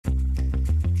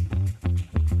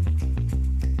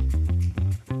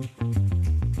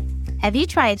Have you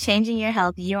tried changing your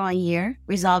health year on year,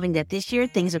 resolving that this year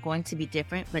things are going to be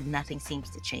different, but nothing seems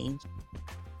to change?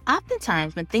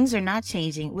 Oftentimes, when things are not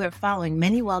changing, we're following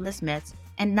many wellness myths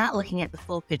and not looking at the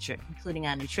full picture, including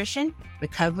our nutrition,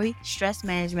 recovery, stress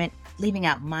management, leaving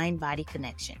out mind-body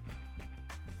connection.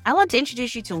 I want to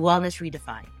introduce you to Wellness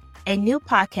Redefined, a new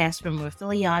podcast from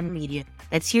Refilion Media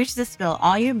that's here to dispel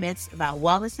all your myths about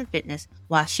wellness and fitness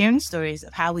while sharing stories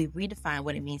of how we redefine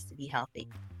what it means to be healthy.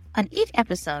 On each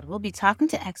episode, we'll be talking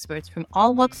to experts from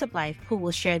all walks of life who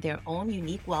will share their own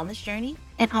unique wellness journey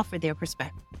and offer their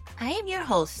perspective. I am your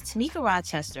host, Tamika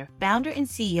Rochester, founder and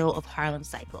CEO of Harlem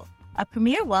Cycle, a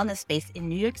premier wellness space in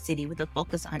New York City with a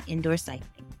focus on indoor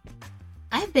cycling.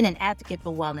 I've been an advocate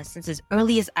for wellness since as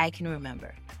early as I can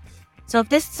remember. So if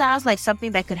this sounds like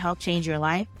something that could help change your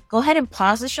life, go ahead and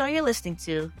pause the show you're listening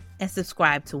to and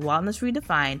subscribe to Wellness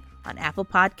Redefined on Apple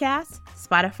Podcasts,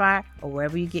 Spotify, or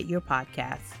wherever you get your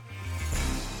podcasts.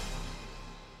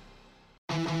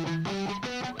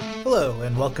 Hello,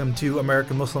 and welcome to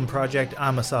American Muslim Project.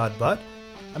 I'm Asad Butt.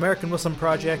 American Muslim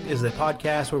Project is the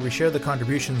podcast where we share the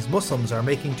contributions Muslims are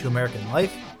making to American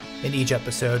life. In each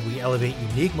episode, we elevate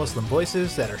unique Muslim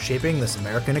voices that are shaping this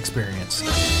American experience.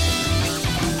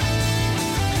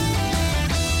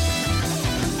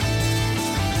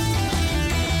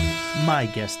 My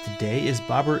guest today is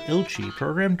Babur Ilchi,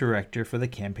 Program Director for the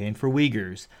Campaign for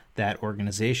Uyghurs. That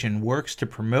organization works to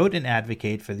promote and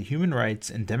advocate for the human rights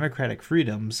and democratic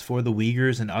freedoms for the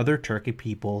Uyghurs and other Turkic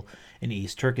people in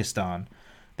East Turkestan.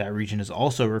 That region is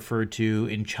also referred to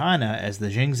in China as the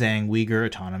Xinjiang Uyghur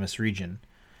Autonomous Region.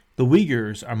 The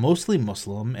Uyghurs are mostly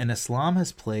Muslim, and Islam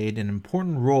has played an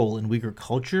important role in Uyghur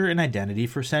culture and identity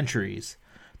for centuries.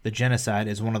 The genocide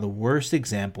is one of the worst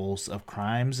examples of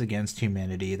crimes against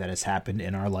humanity that has happened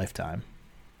in our lifetime.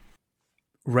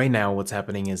 Right now, what's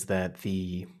happening is that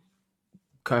the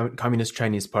Communist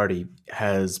Chinese Party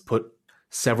has put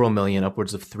several million,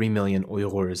 upwards of 3 million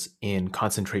Uyghurs in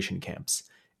concentration camps.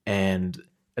 And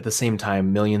at the same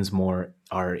time, millions more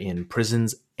are in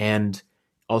prisons and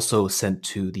also sent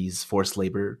to these forced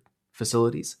labor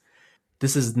facilities.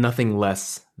 This is nothing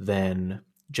less than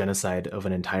genocide of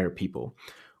an entire people.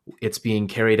 It's being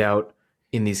carried out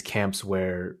in these camps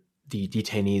where the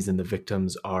detainees and the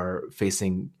victims are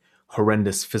facing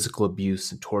horrendous physical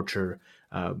abuse and torture,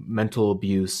 mental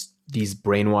abuse, these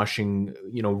brainwashing,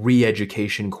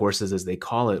 re-education courses, as they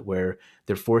call it, where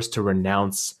they're forced to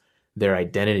renounce their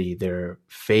identity, their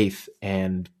faith,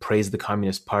 and praise the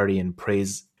Communist Party and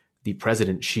praise the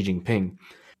president, Xi Jinping.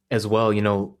 As well,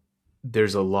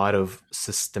 there's a lot of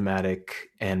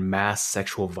systematic and mass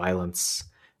sexual violence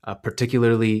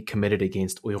particularly committed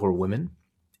against Uyghur women.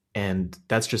 And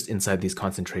that's just inside these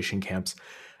concentration camps.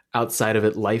 Outside of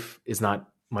it, life is not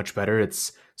much better.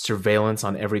 It's surveillance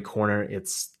on every corner.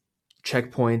 It's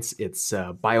checkpoints. It's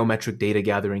biometric data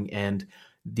gathering and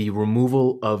the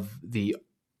removal of the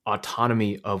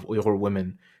autonomy of Uyghur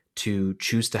women to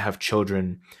choose to have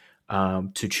children,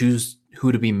 to choose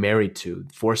who to be married to,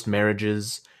 forced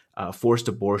marriages, forced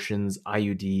abortions,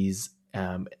 IUDs,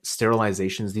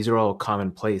 sterilizations. These are all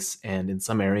commonplace, and in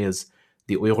some areas,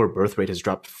 the Uyghur birth rate has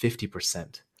dropped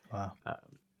 50%. Wow.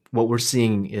 What we're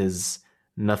seeing is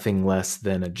nothing less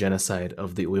than a genocide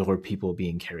of the Uyghur people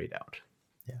being carried out.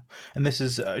 Yeah, and this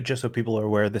is just so people are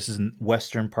aware. This is in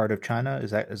western part of China.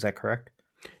 Is that correct?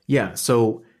 Yeah.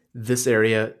 So this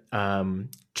area,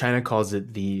 China calls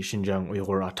it the Xinjiang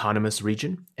Uyghur Autonomous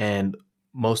Region, and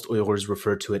most Uyghurs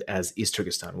refer to it as East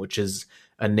Turkestan, which is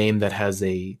a name that has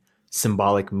a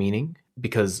symbolic meaning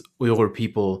because Uyghur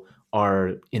people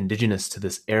are indigenous to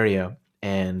this area,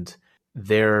 and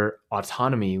their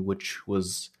autonomy, which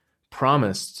was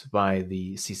promised by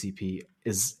the CCP,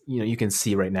 is, you can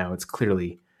see right now it's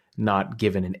clearly not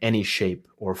given in any shape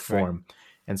or form. Right.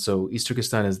 And so East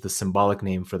Turkestan is the symbolic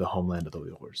name for the homeland of the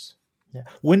Uyghurs. Yeah.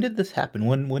 When did this happen?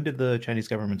 When did the Chinese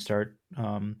government start,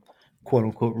 quote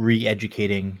unquote,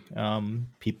 re-educating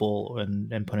people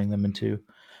and putting them into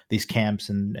these camps,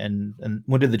 and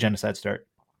when did the genocide start?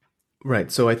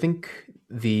 Right. So I think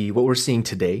what we're seeing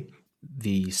today,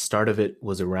 the start of it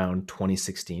was around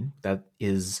 2016. That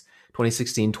is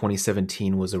 2016,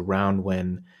 2017 was around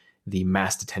when the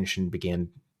mass detention began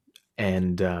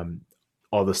and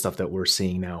all the stuff that we're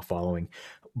seeing now following.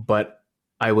 But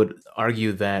I would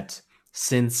argue that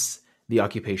since the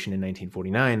occupation in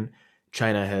 1949,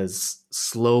 China has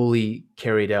slowly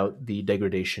carried out the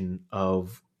degradation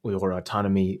of Uyghur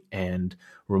autonomy and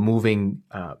removing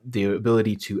the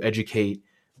ability to educate,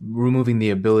 removing the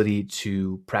ability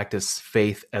to practice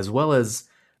faith, as well as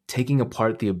taking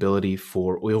apart the ability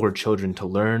for Uyghur children to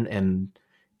learn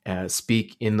and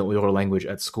speak in the Uyghur language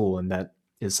at school. And that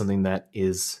is something that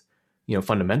is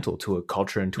fundamental to a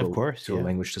culture and Of course, to a yeah.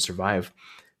 language to survive.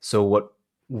 So what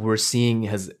we're seeing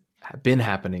has been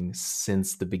happening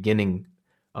since the beginning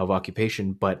of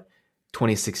occupation, but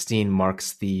 2016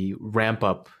 marks the ramp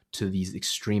up to these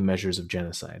extreme measures of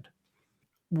genocide.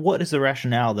 What is the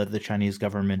rationale that the Chinese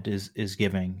government is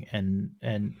giving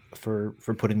and for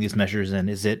putting these measures in?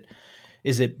 Is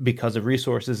it because of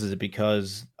resources? Is it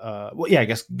because well, yeah, I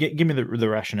guess give me the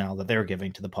rationale that they're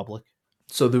giving to the public.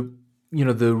 So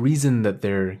the reason that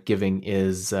they're giving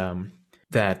is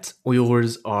that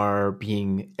Uyghurs are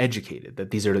being educated.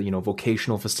 That these are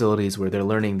vocational facilities where they're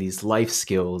learning these life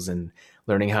skills and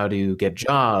learning how to get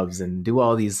jobs and do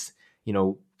all these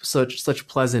such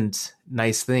pleasant,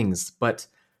 nice things. But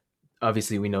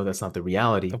obviously, we know that's not the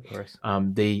reality. Of course.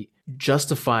 They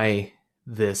justify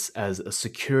this as a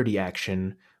security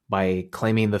action by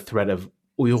claiming the threat of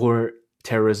Uyghur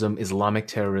terrorism, Islamic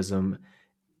terrorism,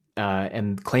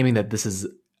 and claiming that this is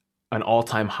an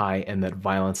all-time high and that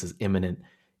violence is imminent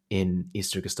in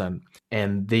East Turkestan.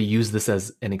 And they use this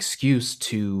as an excuse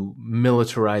to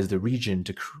militarize the region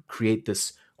to create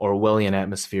this Orwellian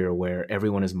atmosphere where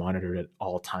everyone is monitored at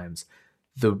all times.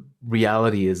 The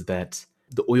reality is that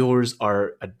the Uyghurs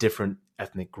are a different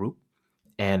ethnic group,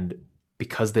 and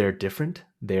because they're different,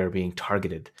 they are being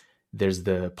targeted. There's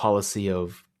the policy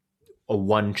of a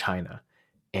one China,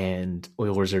 and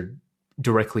Uyghurs are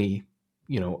directly,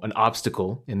 an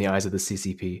obstacle in the eyes of the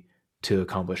CCP to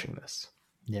accomplishing this.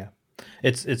 Yeah,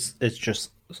 it's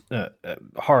just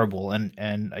horrible.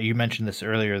 And you mentioned this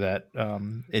earlier that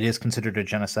it is considered a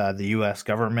genocide. The U.S.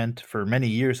 government for many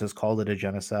years has called it a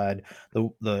genocide.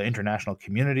 The international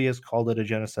community has called it a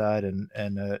genocide,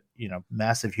 and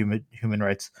massive human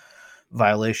rights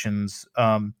violations.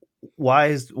 Why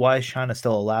is China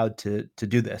still allowed to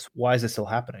do this? Why is it still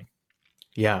happening?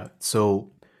 Yeah,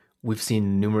 so we've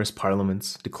seen numerous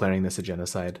parliaments declaring this a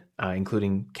genocide,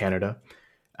 including Canada.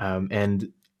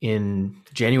 And in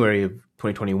January of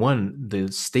 2021,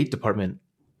 the State Department,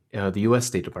 the U.S.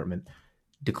 State Department,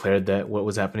 declared that what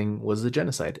was happening was a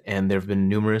genocide. And there have been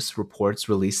numerous reports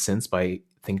released since by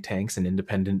think tanks and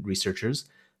independent researchers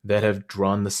that have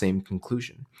drawn the same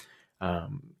conclusion.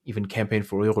 Even Campaign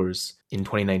for Uyghurs in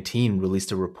 2019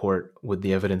 released a report with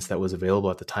the evidence that was available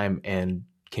at the time and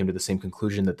came to the same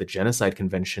conclusion that the Genocide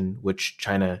Convention, which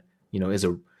China, is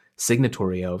a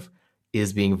signatory of,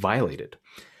 is being violated.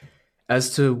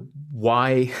 As to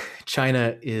why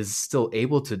China is still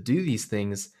able to do these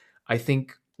things, I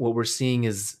think what we're seeing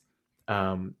is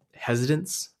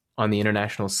hesitance on the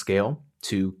international scale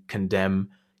to condemn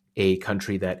a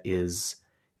country that is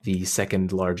the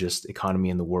second largest economy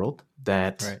in the world,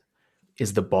 that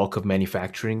is the bulk of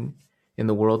manufacturing in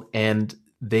the world, and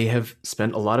they have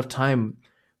spent a lot of time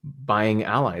buying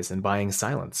allies and buying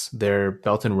silence. Their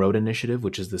Belt and Road Initiative,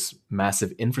 which is this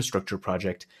massive infrastructure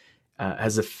project,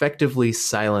 has effectively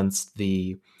silenced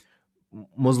the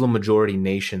Muslim majority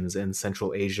nations in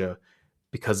Central Asia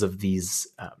because of these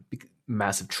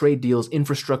massive trade deals,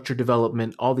 infrastructure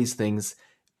development, all these things.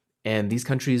 And these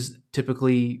countries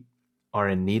typically are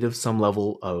in need of some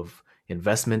level of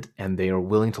investment, and they are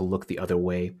willing to look the other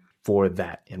way for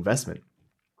that investment.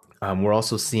 We're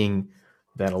also seeing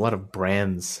that a lot of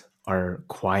brands are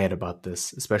quiet about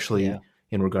this, especially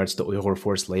in regards to Uyghur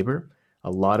forced labor.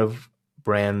 A lot of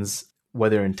brands,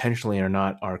 whether intentionally or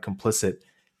not, are complicit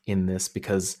in this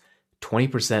because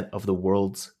 20% of the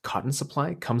world's cotton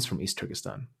supply comes from East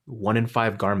Turkestan. 1 in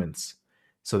 5 garments.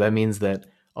 So that means that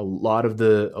a lot of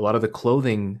the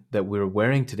clothing that we're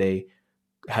wearing today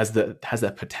has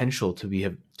that potential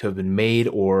to have been made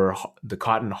or the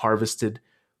cotton harvested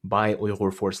by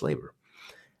Uyghur forced labor.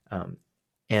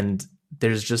 And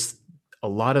there's just a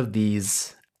lot of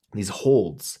these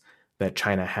holds that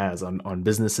China has on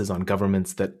businesses, on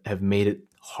governments that have made it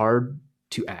hard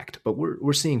to act. But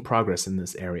we're seeing progress in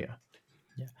this area.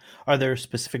 Yeah. Are there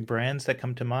specific brands that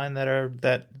come to mind that are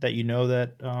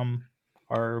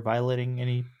violating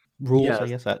any rules? Yeah. I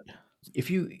guess that if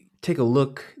you take a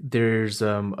look, there's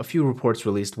a few reports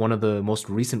released. One of the most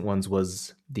recent ones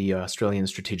was the Australian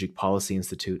Strategic Policy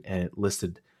Institute, and it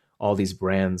listed all these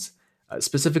brands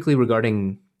specifically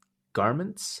regarding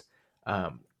garments.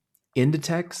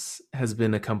 Inditex has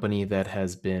been a company that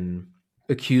has been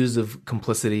accused of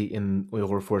complicity in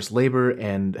Uyghur forced labor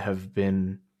and have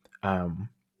been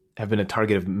a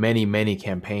target of many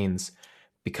campaigns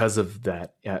because of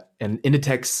that. And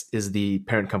Inditex is the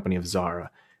parent company of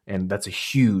Zara, and that's a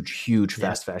huge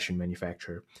fast fashion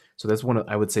manufacturer. So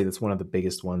I would say that's one of the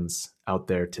biggest ones out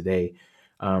there today.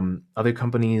 Other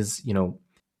companies,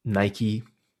 Nike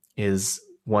is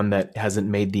one that hasn't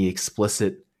made the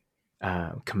explicit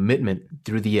commitment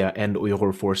through the End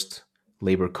Uyghur Forced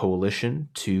labor coalition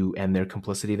to end their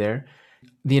complicity there.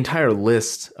 The entire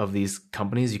list of these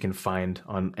companies you can find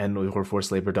on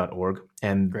enduyghurforcedlabor.org,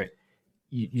 and Great.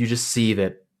 you just see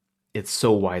that it's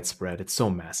so widespread. It's so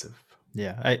massive.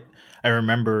 Yeah, I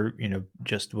remember,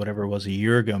 just whatever it was a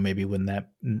year ago, maybe, when that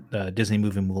Disney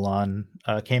movie Mulan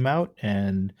came out,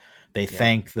 and they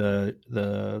thanked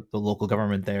the local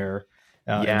government there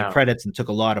in the credits, and took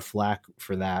a lot of flack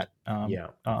for that.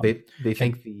 They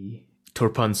thank the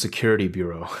Turpan Security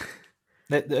Bureau.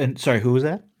 And sorry, who was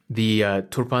that? The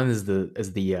Turpan is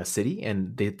the city,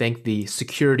 and they thank the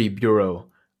Security Bureau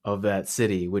of that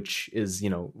city, which is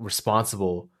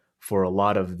responsible for a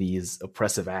lot of these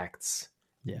oppressive acts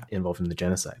involved in the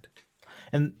genocide.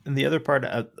 And the other part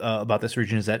about this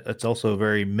region is that it's also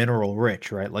very mineral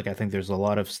rich, right? Like, I think there's a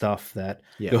lot of stuff that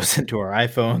goes into our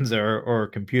iPhones or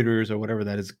computers or whatever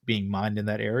that is being mined in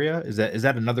that area. Is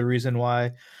that another reason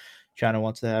why China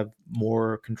wants to have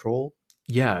more control?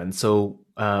 Yeah, and so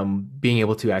being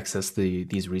able to access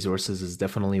these resources is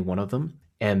definitely one of them.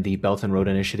 And the Belt and Road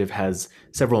Initiative has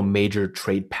several major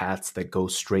trade paths that go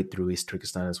straight through East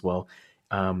Turkestan as well.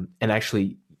 And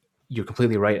actually, you're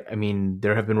completely right. I mean,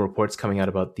 there have been reports coming out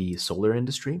about the solar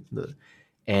industry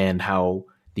and how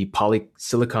the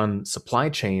polysilicon supply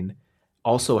chain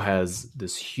also has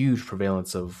this huge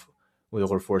prevalence of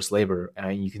Uyghur forced labor.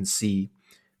 And you can see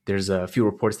there's a few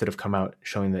reports that have come out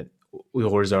showing that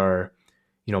Uyghurs are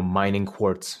mining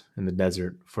quartz in the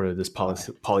desert for this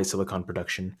polysilicon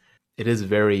production. It is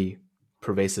very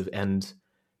pervasive, and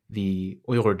the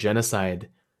Uyghur genocide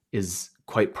is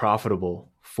quite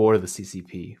profitable for the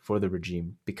CCP, for the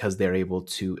regime, because they're able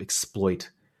to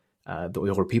exploit the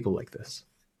Uyghur people like this.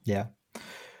 Yeah.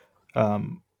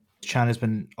 China's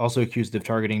been also accused of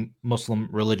targeting Muslim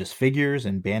religious figures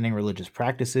and banning religious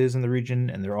practices in the region,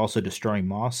 and they're also destroying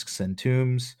mosques and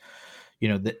tombs.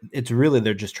 It's really,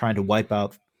 they're just trying to wipe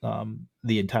out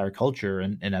the entire culture,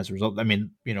 and as a result,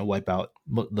 wipe out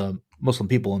the Muslim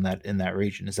people in that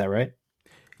region. Is that right?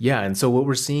 Yeah, and so what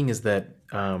we're seeing is that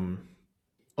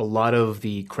a lot of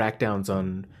the crackdowns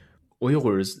on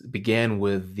Uyghurs began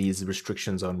with these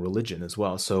restrictions on religion as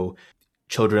well. So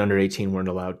children under 18 weren't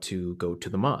allowed to go to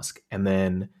the mosque, and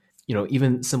then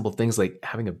even simple things like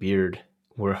having a beard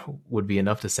would be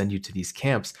enough to send you to these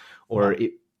camps, or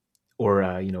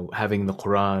having the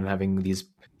Quran, having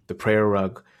the prayer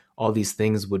rug, all these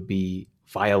things would be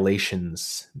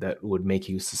violations that would make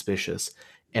you suspicious.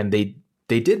 And they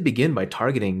did begin by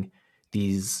targeting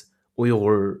these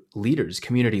Uyghur leaders,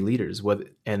 community leaders,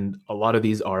 and a lot of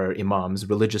these are imams,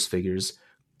 religious figures,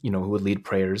 who would lead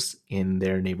prayers in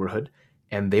their neighborhood,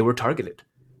 and they were targeted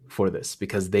for this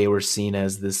because they were seen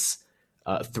as this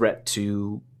threat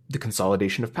to the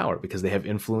consolidation of power because they have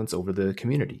influence over the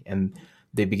community. And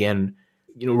they began,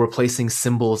 replacing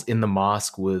symbols in the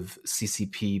mosque with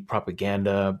CCP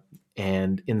propaganda,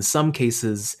 and in some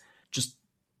cases, just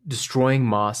destroying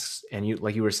mosques and,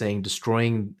 like you were saying,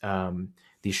 destroying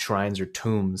these shrines or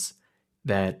tombs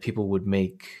that people would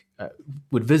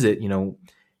visit,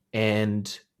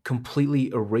 and completely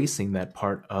erasing that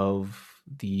part of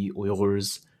the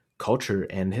Uyghurs' culture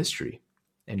and history,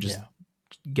 and just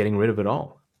getting rid of it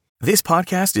all. This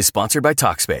podcast is sponsored by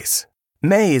Talkspace.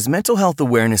 May is Mental Health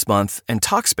Awareness Month, and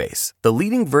Talkspace, the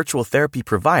leading virtual therapy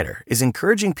provider, is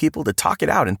encouraging people to talk it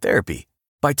out in therapy.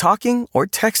 By talking or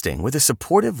texting with a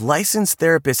supportive, licensed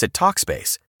therapist at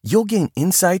Talkspace, you'll gain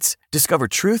insights, discover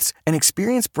truths, and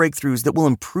experience breakthroughs that will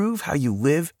improve how you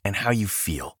live and how you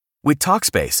feel. With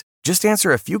Talkspace, just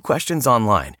answer a few questions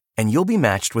online, and you'll be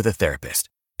matched with a therapist.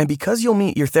 And because you'll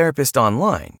meet your therapist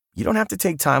online, you don't have to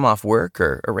take time off work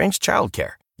or arrange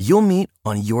childcare. You'll meet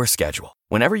on your schedule,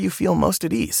 whenever you feel most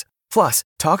at ease. Plus,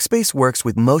 Talkspace works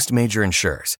with most major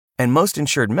insurers, and most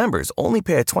insured members only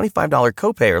pay a $25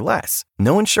 copay or less.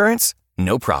 No insurance?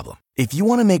 No problem. If you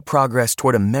want to make progress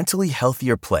toward a mentally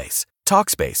healthier place,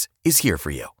 Talkspace is here for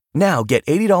you. Now get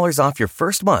 $80 off your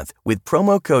first month with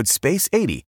promo code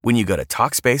SPACE80 when you go to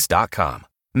Talkspace.com.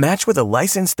 Match with a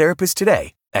licensed therapist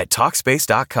today at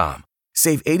Talkspace.com.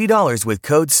 Save $80 with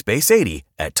code SPACE80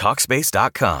 at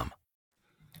Talkspace.com.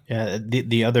 Yeah,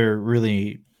 the other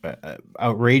really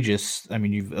outrageous,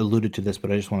 you've alluded to this, but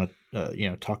I just want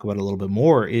to talk about it a little bit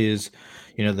more, is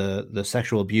the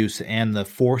sexual abuse and the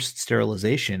forced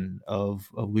sterilization of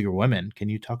Uyghur women. Can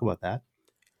you talk about that?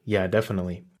 Yeah,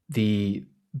 definitely. The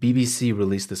BBC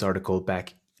released this article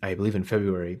back, I believe, in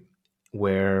February,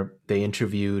 where they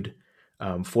interviewed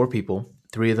 4 people.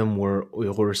 3 of them were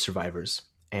Uyghur survivors,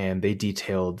 and they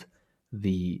detailed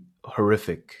the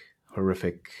horrific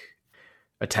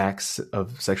attacks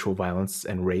of sexual violence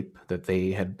and rape that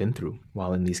they had been through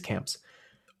while in these camps.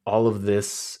 All of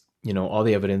this all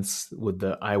the evidence with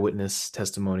the eyewitness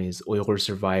testimonies, Uyghur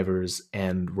survivors,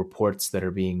 and reports that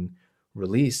are being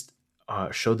released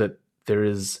show that there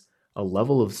is a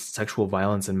level of sexual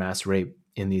violence and mass rape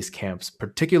in these camps,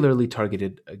 particularly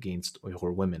targeted against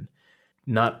Uyghur women.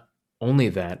 Not only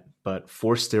that, but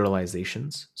forced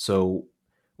sterilizations. So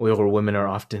Uyghur women are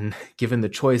often given the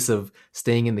choice of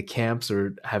staying in the camps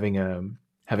or having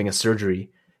a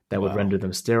surgery that would render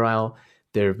them sterile.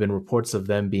 There have been reports of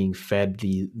them being fed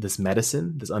this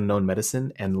unknown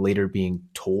medicine, and later being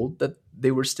told that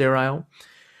they were sterile.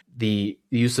 The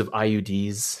use of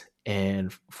IUDs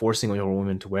and forcing Uyghur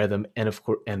women to wear them, and of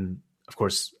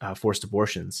course, forced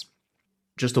abortions.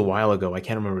 Just a while ago, I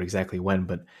can't remember exactly when,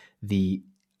 but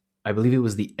I believe it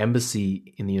was the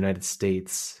embassy in the United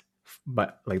States,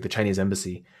 but like the Chinese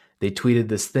embassy, they tweeted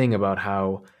this thing about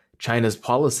how China's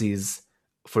policies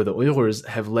for the Uyghurs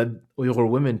have led Uyghur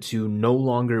women to no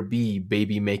longer be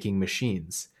baby-making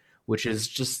machines, which is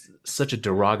just such a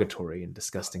derogatory and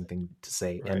disgusting thing to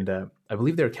say. Right. And I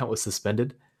believe their account was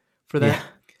suspended for that. Yeah.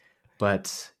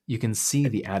 But you can see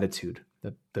the attitude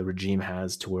that the regime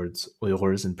has towards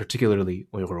Uyghurs, and particularly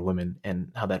Uyghur women,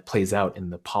 and how that plays out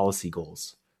in the policy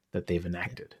goals that they've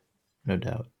enacted. No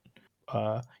doubt.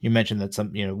 You mentioned that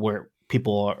some, where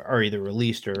people are either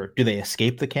released or do they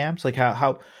escape the camps? Like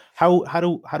how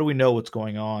do we know what's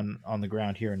going on the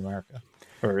ground here in America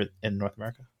or in North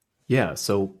America? Yeah,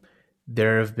 so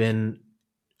there have been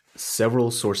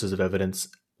several sources of evidence.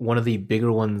 One of the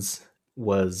bigger ones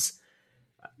was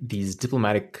these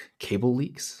diplomatic cable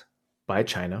leaks by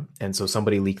China. And so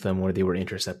somebody leaked them where they were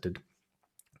intercepted,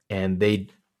 and they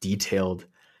detailed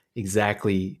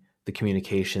exactly the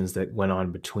communications that went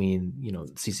on between,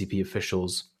 CCP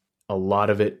officials. A lot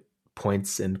of it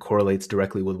points and correlates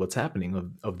directly with what's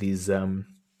happening of these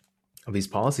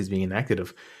policies being enacted,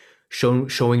 of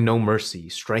showing no mercy,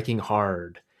 striking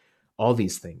hard, all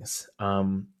these things.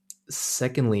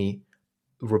 Secondly,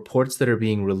 reports that are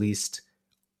being released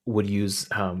would use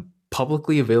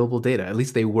publicly available data. At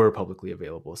least they were publicly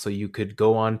available. So you could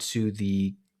go on to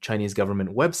the Chinese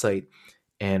government website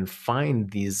and find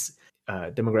these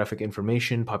demographic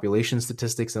information, population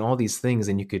statistics, and all these things,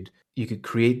 and you could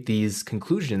create these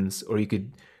conclusions, or you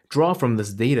could draw from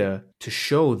this data to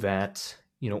show that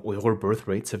Uyghur birth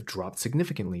rates have dropped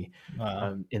significantly.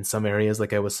 Wow. In some areas,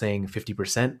 like I was saying,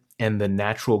 50%, and the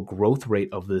natural growth rate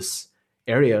of this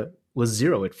area was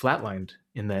zero. It flatlined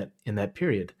in that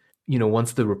period.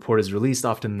 Once the report is released,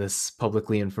 often this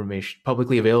publicly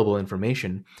available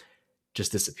information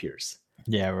just disappears.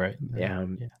 Yeah, right. Yeah.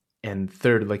 And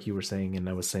third, like you were saying, and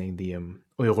I was saying, the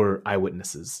Uyghur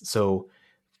eyewitnesses. So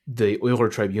the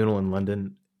Uyghur Tribunal in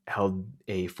London held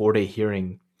a 4-day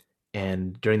hearing,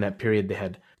 and during that period, they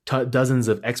had dozens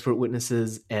of expert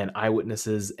witnesses and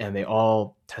eyewitnesses, and they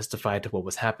all testified to what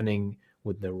was happening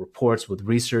with their reports, with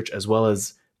research, as well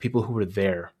as people who were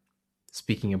there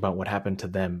speaking about what happened to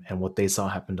them and what they saw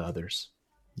happen to others.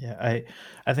 Yeah,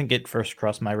 I think it first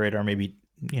crossed my radar maybe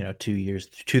 3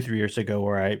 years ago,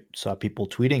 where I saw people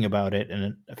tweeting about it,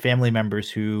 and family members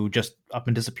who just up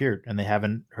and disappeared, and they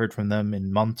haven't heard from them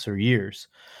in months or years.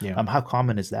 Yeah. How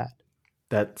common is that?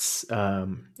 That's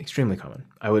extremely common.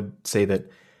 I would say that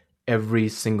every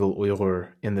single Uyghur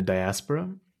in the diaspora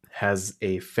has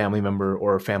a family member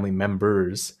or family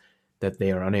members that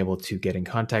they are unable to get in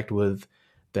contact with,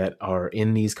 that are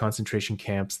in these concentration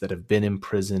camps, that have been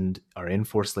imprisoned, are in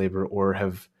forced labor, or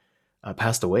have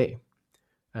passed away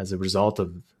as a result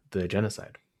of the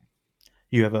genocide.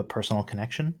 You have a personal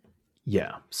connection?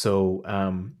 Yeah. So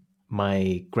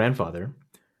my grandfather,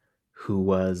 who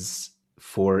was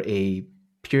for a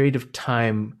period of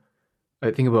time,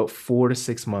 I think about 4 to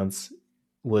 6 months,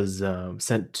 was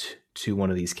sent to one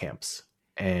of these camps.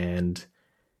 And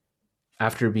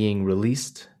after being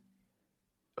released,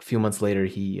 a few months later,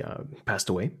 he passed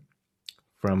away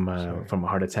from a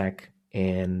heart attack.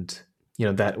 And,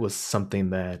 that was something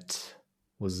that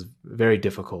was very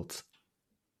difficult,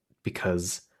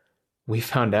 because we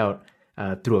found out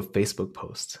through a Facebook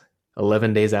post.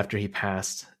 11 days after he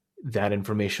passed, that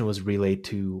information was relayed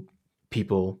to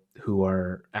people who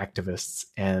are activists,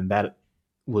 and that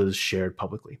was shared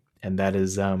publicly. And that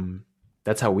is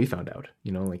that's how we found out.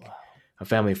 Wow. A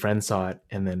family friend saw it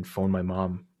and then phoned my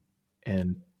mom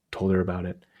and told her about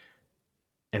it.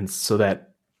 And so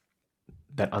that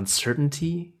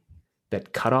uncertainty,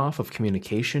 that cutoff of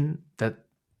communication, that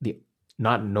the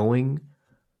not knowing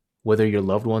whether your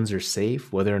loved ones are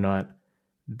safe, whether or not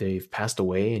they've passed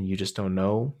away, and you just don't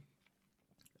know,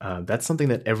 that's something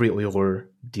that every Uyghur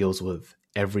deals with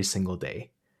every single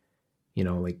day.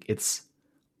 It's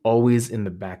always in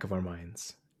the back of our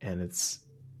minds, and it's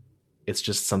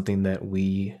just something that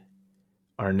we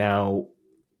are now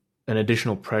an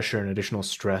additional pressure, an additional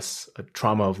stress, a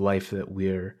trauma of life that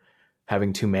we're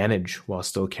having to manage while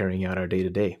still carrying out our day to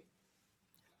day.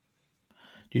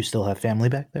 Do you still have family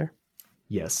back there?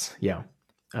 Yes, yeah.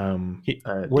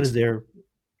 What is their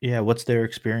what's their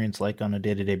experience like on a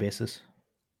day-to-day basis?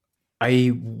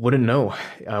 I wouldn't know.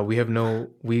 We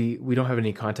don't have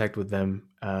any contact with them.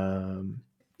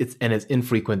 It's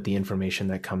infrequent, the information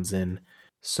that comes in.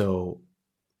 So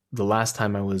the last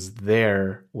time I was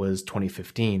there was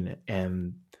 2015,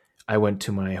 and I went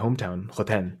to my hometown,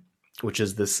 Khoten, which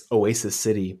is this oasis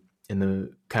city in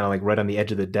the kind of like right on the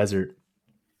edge of the desert.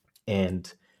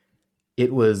 And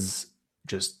it was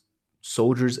just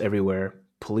soldiers everywhere,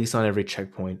 police on every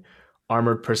checkpoint,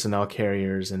 armored personnel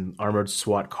carriers and armored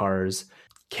SWAT cars,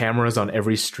 cameras on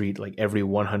every street, like every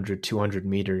 100, 200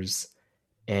 meters.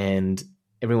 And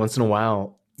every once in a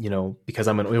while, because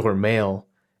I'm an Uyghur male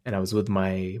and I was with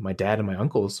my dad and my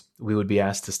uncles, we would be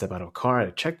asked to step out of a car at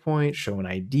a checkpoint, show an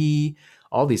ID,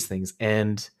 all these things.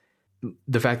 And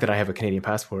the fact that I have a Canadian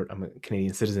passport, I'm a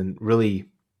Canadian citizen, really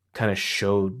kind of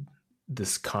showed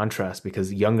this contrast,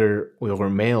 because younger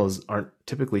Uyghur males aren't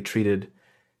typically treated,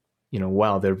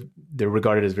 well. They're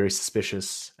regarded as very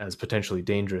suspicious, as potentially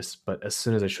dangerous. But as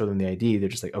soon as I show them the ID, they're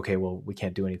just like, okay, well, we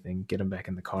can't do anything. Get them back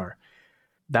in the car.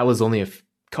 That was only a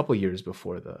couple years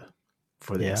before the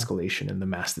escalation and the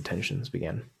mass detentions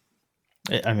began.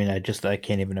 I mean, I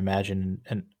can't even imagine.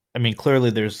 And I mean,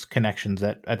 clearly there's connections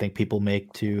that I think people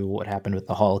make to what happened with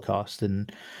the Holocaust. And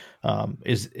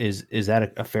is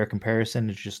that a fair comparison?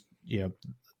 It's just,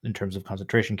 in terms of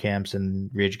concentration camps and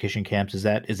re-education camps, is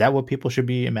that what people should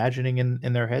be imagining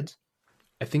in their heads?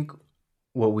 I think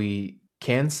what we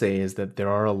can say is that there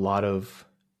are a lot of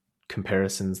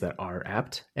comparisons that are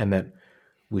apt and that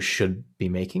we should be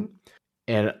making.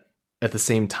 And at the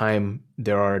same time,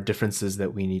 there are differences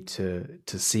that we need to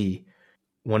see.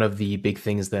 One of the big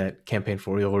things that Campaign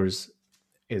for Uyghurs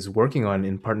is working on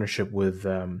in partnership with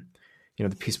the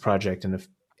Peace Project and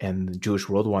the Jewish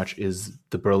World Watch is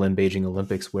the Berlin Beijing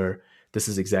Olympics, where this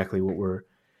is exactly what we're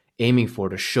aiming for,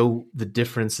 to show the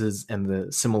differences and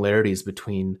the similarities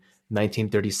between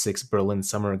 1936 Berlin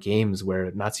Summer Games, where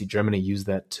Nazi Germany used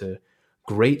that to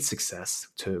great success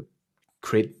to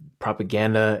create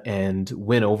propaganda and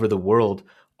win over the world,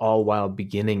 all while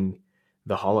beginning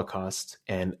the Holocaust,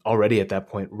 and already at that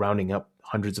point rounding up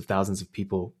hundreds of thousands of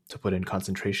people to put in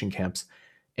concentration camps.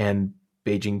 And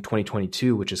Beijing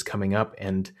 2022, which is coming up,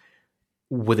 and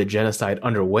with a genocide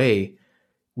underway,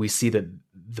 we see that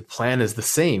the plan is the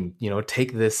same.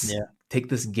 Take the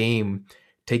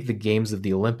games of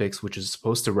the Olympics, which is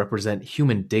supposed to represent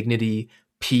human dignity,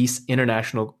 peace,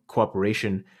 international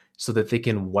cooperation, so that they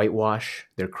can whitewash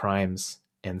their crimes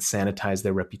and sanitize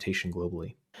their reputation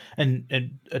globally.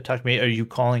 And talk to me, are you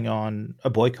calling on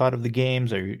a boycott of the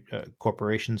games? Are you,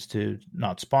 corporations to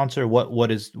not sponsor?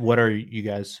 What are you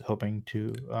guys hoping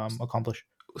to accomplish?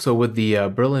 So with the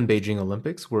Berlin Beijing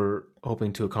Olympics, we're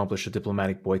hoping to accomplish a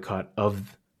diplomatic boycott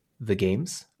of the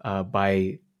games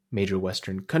by major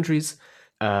Western countries,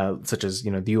 such as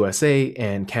the USA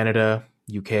and Canada,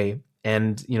 UK,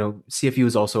 and CFU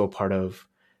is also a part of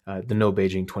the No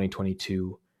Beijing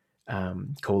 2022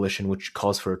 coalition, which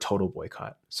calls for a total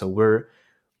boycott. So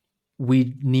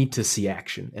we need to see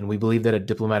action, and we believe that a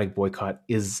diplomatic boycott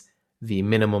is the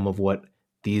minimum of what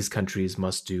these countries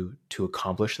must do to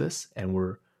accomplish this, and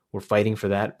we're fighting for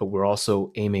that. But we're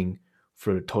also aiming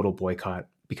for a total boycott,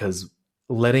 because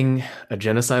letting a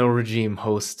genocidal regime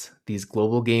host these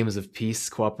global games of peace,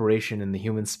 cooperation, and the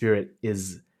human spirit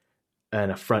is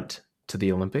an affront to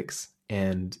the Olympics,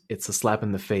 and it's a slap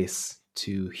in the face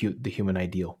to the human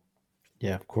ideal.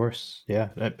 Yeah, of course. Yeah,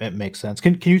 it makes sense.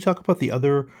 Can you talk about the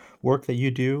other work that you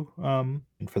do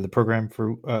for the program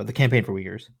for the Campaign for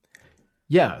Uyghurs?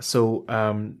 Yeah, so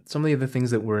some of the other things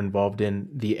that we're involved in,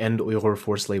 the End Uyghur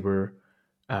Forced Labor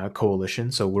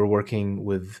Coalition. So we're working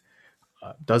with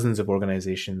dozens of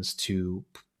organizations to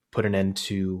put an end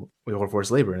to Uyghur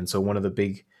forced labor. And so one of the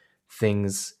big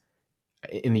things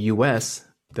in the US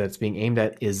that's being aimed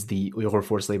at is the Uyghur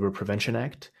Forced Labor Prevention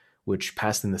Act, which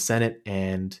passed in the Senate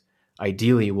and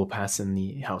ideally will pass in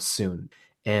the House soon.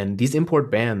 And these import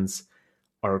bans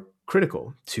are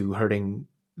critical to hurting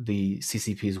the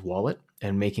CCP's wallet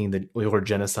and making the Uyghur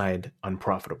genocide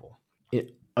unprofitable. In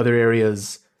other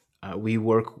areas, we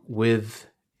work with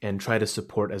and try to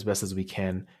support as best as we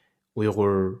can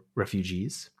Uyghur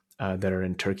refugees that are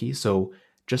in Turkey. So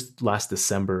just last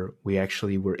December, we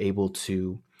actually were able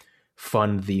to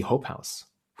fund the Hope House.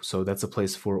 So that's a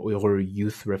place for Uyghur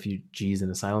youth refugees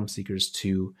and asylum seekers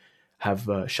to have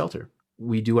shelter.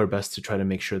 We do our best to try to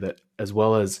make sure that, as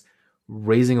well as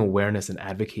raising awareness and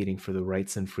advocating for the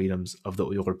rights and freedoms of the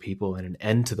Uyghur people and an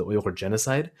end to the Uyghur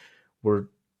genocide. We're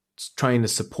trying to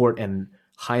support and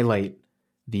highlight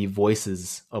the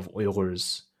voices of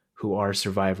Uyghurs who are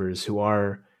survivors, who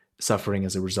are suffering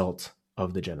as a result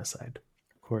of the genocide.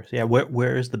 Of course, yeah.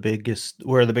 Where are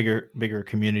the bigger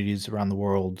communities around the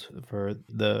world for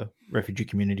the refugee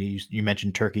communities? You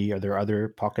mentioned Turkey. Are there other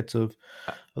pockets of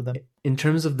them? In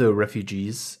terms of the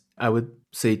refugees, I would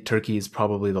say Turkey is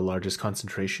probably the largest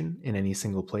concentration in any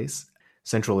single place.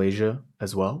 Central Asia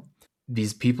as well.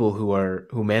 These people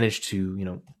who managed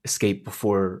to, escape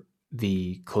before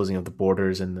the closing of the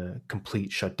borders and the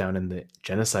complete shutdown and the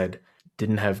genocide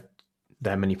didn't have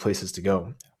that many places to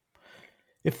go.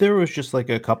 If there was just like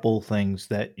a couple things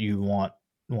that you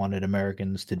wanted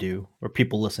Americans to do, or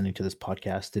people listening to this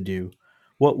podcast to do,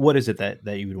 what is it that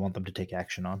you would want them to take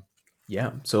action on?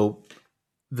 Yeah. So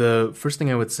the first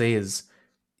thing I would say is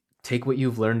take what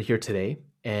you've learned here today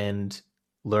and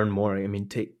learn more. I mean,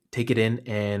 take it in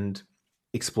and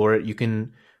explore it. You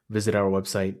can visit our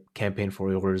website,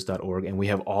 campaignforuighurs.org, and we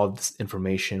have all this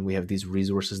information. We have these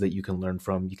resources that you can learn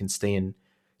from. You can stay in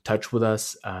touch with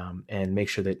us and make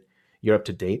sure that you're up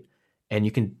to date. And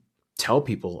you can tell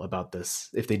people about this.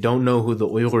 If they don't know who the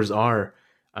Uyghurs are,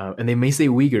 and they may say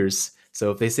Uyghurs,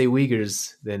 so if they say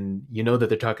Uyghurs, then you know that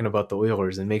they're talking about the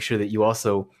Uyghurs, and make sure that you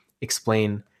also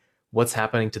explain what's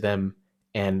happening to them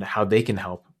and how they can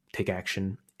help take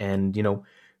action. And,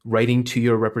 writing to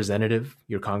your representative,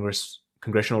 your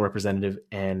congressional representative,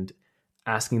 and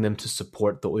asking them to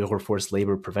support the Uyghur Forced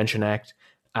Labor Prevention Act,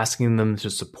 asking them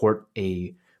to support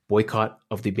a boycott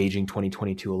of the Beijing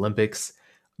 2022 Olympics.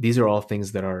 These are all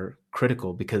things that are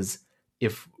critical, because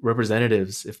if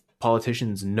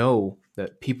politicians know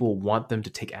that people want them to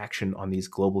take action on these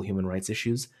global human rights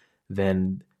issues,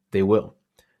 then they will.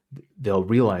 They'll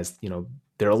realize,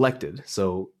 they're elected,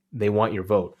 so they want your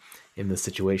vote in this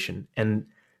situation. And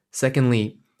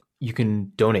secondly, you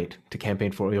can donate to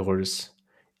Campaign for Uyghurs,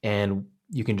 and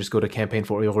you can just go to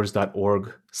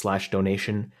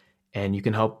campaignforuighurs.org/donation, and you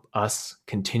can help us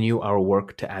continue our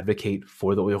work to advocate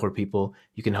for the Uyghur people.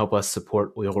 You can help us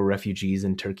support Uyghur refugees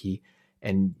in Turkey,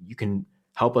 and you can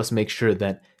help us make sure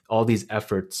that all these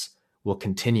efforts will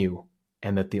continue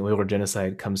and that the Uyghur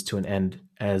genocide comes to an end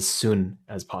as soon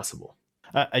as possible.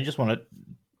 I just want to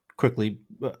quickly,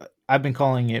 I've been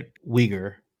calling it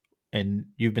Uyghur, and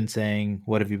you've been saying,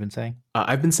 what have you been saying?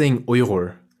 I've been saying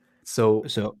Uyghur. So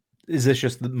is this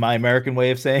just my American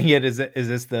way of saying it? Is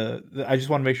this I just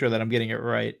want to make sure that I'm getting it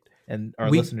right and our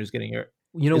listeners getting it.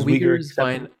 Uyghur is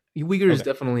fine. Uyghur is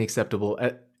definitely acceptable.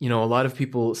 A lot of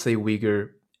people say Uyghur,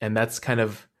 and that's kind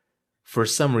of, for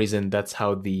some reason, that's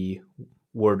how the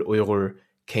word Uyghur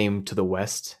came to the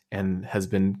West and has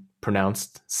been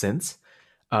pronounced since.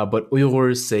 But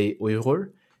Uyghurs say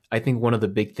Uyghur. I think one of the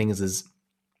big things is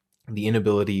the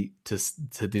inability to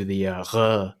do the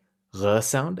r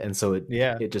sound, and so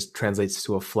it just translates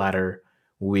to a flatter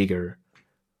Uyghur.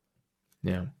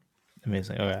 Yeah,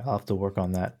 amazing. Okay, I'll have to work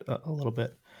on that a little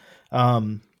bit.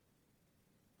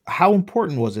 How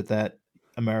important was it that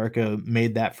America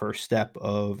made that first step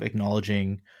of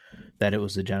acknowledging that it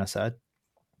was a genocide?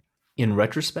 In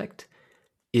retrospect,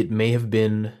 it may have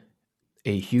been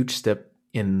a huge step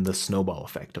in the snowball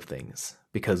effect of things,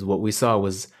 because what we saw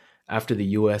was, after the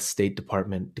U.S. State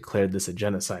Department declared this a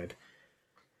genocide,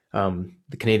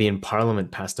 the Canadian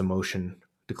Parliament passed a motion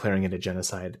declaring it a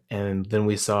genocide. And then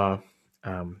we saw,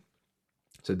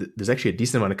 there's actually a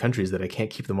decent amount of countries that I can't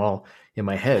keep them all in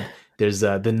my head. There's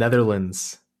the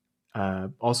Netherlands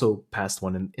also passed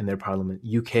one in their parliament,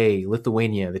 UK,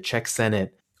 Lithuania, the Czech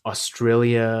Senate,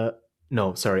 Australia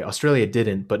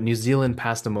didn't, but New Zealand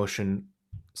passed a motion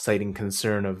citing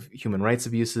concern of human rights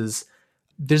abuses.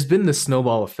 There's been this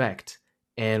snowball effect,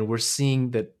 and we're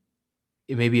seeing that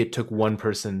maybe it took one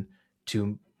person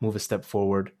to move a step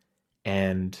forward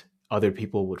and other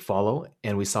people would follow.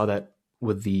 And we saw that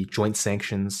with the joint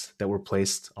sanctions that were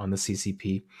placed on the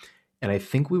CCP. And I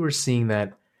think we were seeing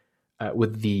that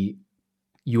with the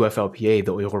UFLPA,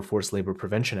 the Uyghur Forced Labor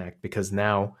Prevention Act, because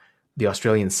now the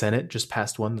Australian Senate just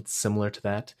passed one that's similar to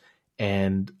that.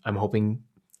 And I'm hoping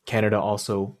Canada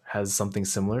also has something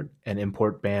similar, an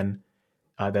import ban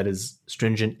that is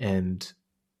stringent and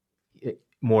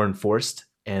more enforced,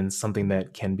 and something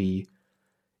that can be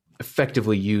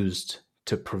effectively used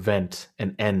to prevent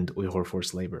and end Uyghur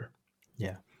forced labor.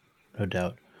 Yeah, no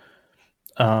doubt.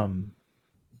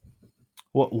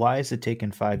 Why has it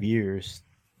taken 5 years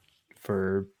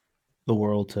for the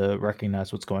world to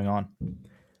recognize what's going on?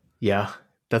 Yeah,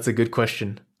 that's a good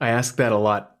question. I ask that a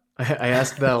lot. I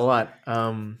ask that a lot.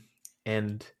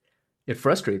 And it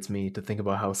frustrates me to think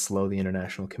about how slow the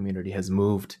international community has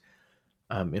moved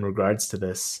in regards to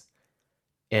this.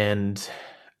 And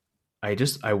I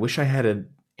wish I had an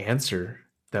answer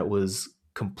that was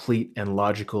complete and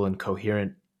logical and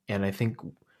coherent. And I think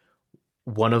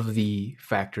one of the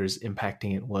factors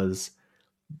impacting it was,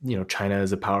 China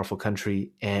is a powerful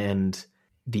country, and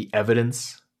the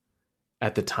evidence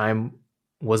at the time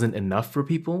wasn't enough for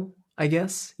people, I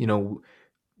guess.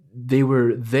 They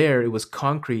were there, it was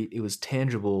concrete, it was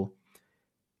tangible,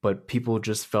 but people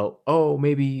just felt, oh,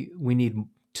 maybe we need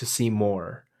to see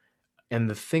more. And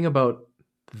the thing about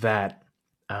that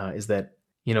is that,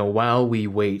 while we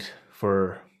wait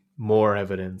for more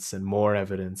evidence and more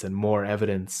evidence and more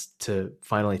evidence to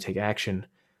finally take action,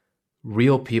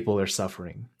 real people are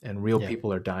suffering and real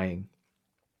people are dying.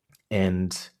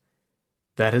 And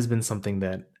that has been something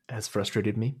that has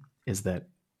frustrated me, is that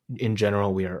in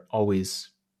general, we are always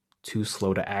too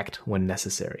slow to act when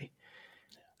necessary.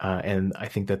 And I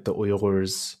think that the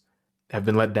Uyghurs have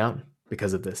been let down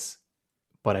because of this.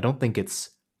 But I don't think it's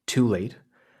too late.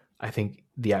 I think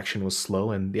the action was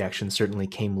slow, and the action certainly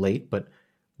came late, but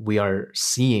we are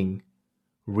seeing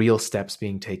real steps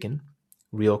being taken,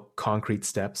 real concrete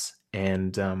steps.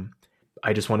 And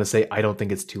I just want to say, I don't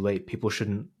think it's too late. People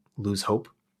shouldn't lose hope.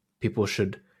 People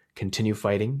should continue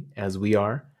fighting as we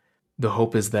are. The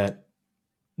hope is that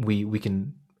we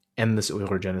can end this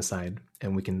Uyghur genocide,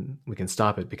 and we can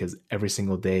stop it, because every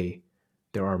single day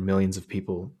there are millions of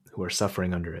people who are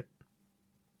suffering under it.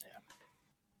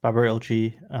 Babur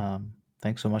Ilchi,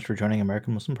 thanks so much for joining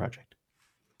American Muslim Project.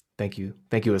 Thank you,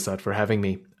 Asad, for having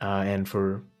me and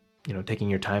for taking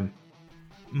your time.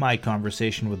 My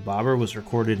conversation with Babur was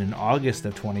recorded in August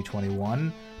of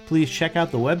 2021. Please check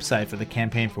out the website for the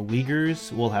Campaign for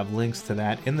Uyghurs. We'll have links to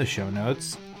that in the show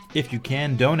notes. If you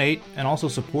can, donate and also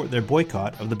support their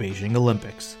boycott of the Beijing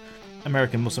Olympics.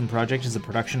 American Muslim Project is a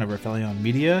production of Rafaelion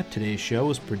Media. Today's show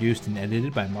was produced and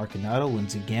edited by Mark Canado,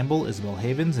 Lindsay Gamble, Isabel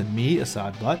Havens, and me,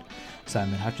 Asad Butt.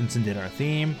 Simon Hutchinson did our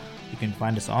theme. You can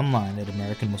find us online at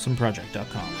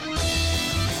AmericanMuslimProject.com.